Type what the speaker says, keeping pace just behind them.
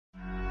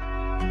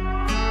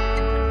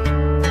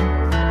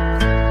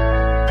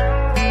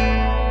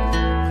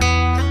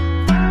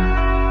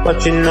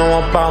What you know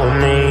about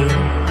me?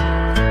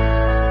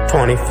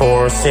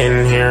 24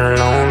 sitting here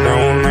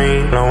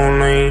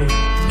lonely,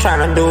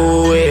 tryna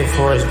do it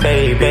for his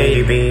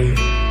baby.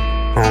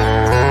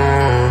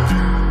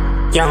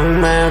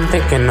 Young man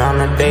thinking on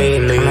a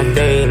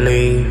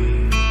daily,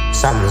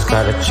 something's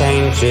gotta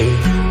change it.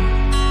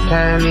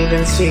 Can't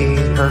even see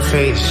her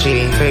face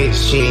cheek,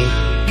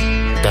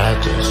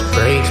 that just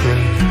breaks me.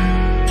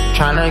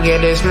 Tryna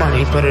get this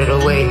money, put it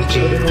away,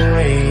 G.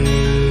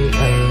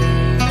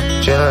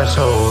 Just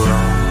hold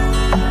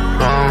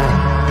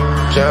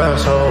on,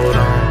 just hold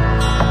on,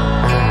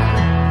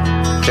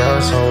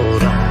 just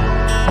hold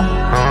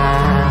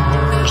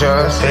on,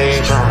 just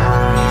stay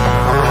strong.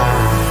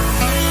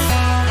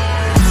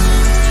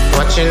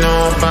 What you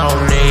know about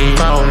me?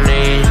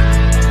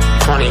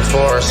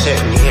 24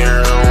 sitting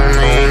here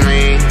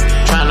lonely,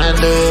 tryna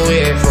do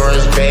it for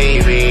his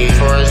baby.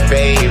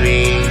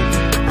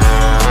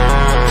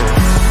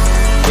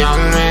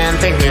 Young man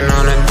thinking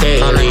on a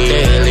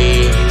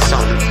daily,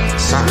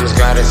 something's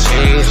gotta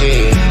change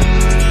it.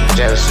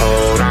 Just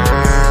hold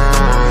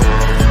on,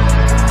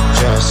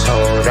 just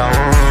hold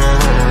on.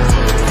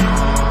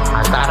 I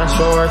got a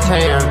short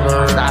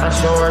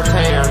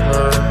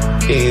temper,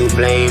 Do you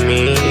blame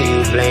me?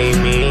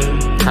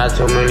 Had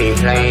too many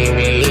blame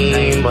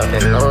me, but the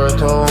Lord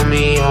told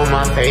me hold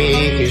my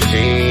faith, you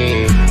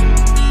see.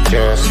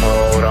 Just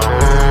hold on,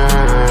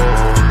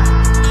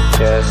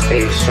 just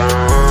stay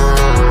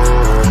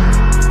strong,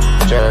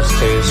 just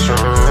stay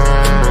strong.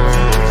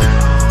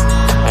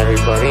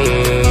 Everybody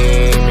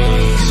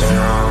makes it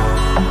wrong,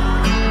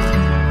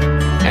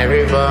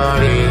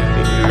 everybody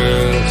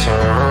makes it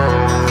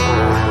wrong.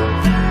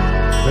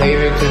 Leave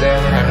it to the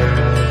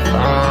heavenly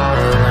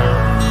Father.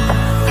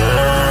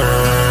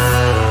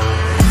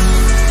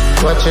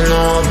 What you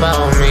know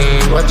about me?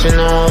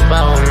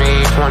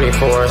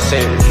 24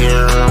 sitting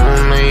here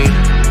lonely,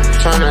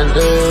 tryna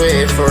do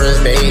it for his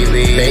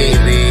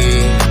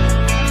baby.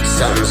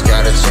 Something's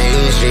gotta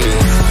change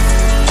it.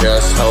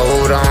 Just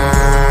hold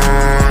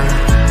on,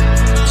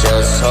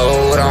 just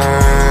hold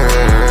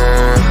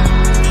on,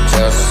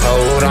 just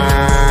hold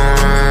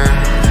on,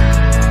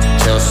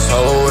 just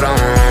hold on.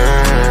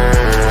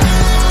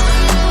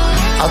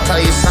 I'll tell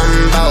you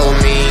something about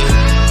me.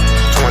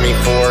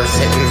 24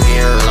 sitting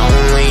here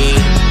lonely,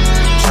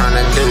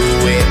 tryna do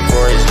it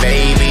for his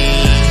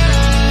baby.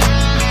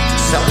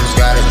 Something's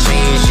gotta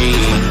change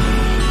it.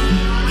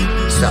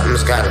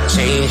 Something's gotta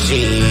change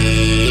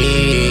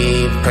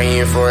it.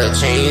 Praying for a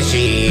change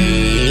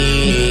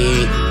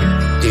it.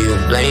 Do you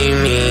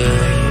blame me?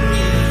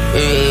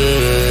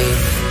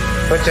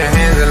 Put your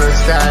hands in the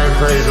sky and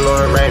praise the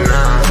Lord right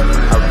now.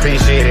 I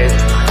appreciate it.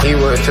 He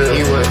would too.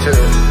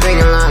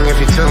 Sing along if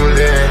you tuned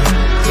in.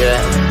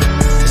 Yeah.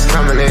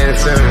 Coming in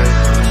soon,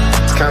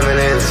 it's coming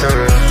in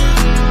soon.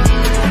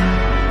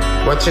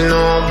 What you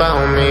know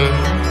about me?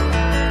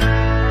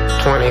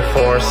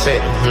 24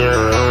 sitting here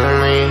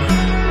lonely,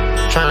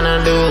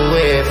 tryna do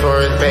it for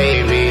his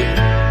baby.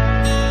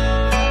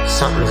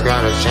 Something's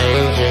gotta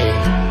change it.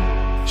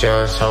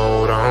 Just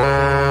hold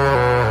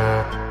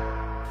on,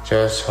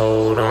 just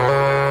hold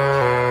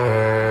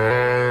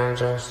on,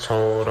 just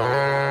hold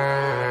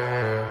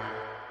on.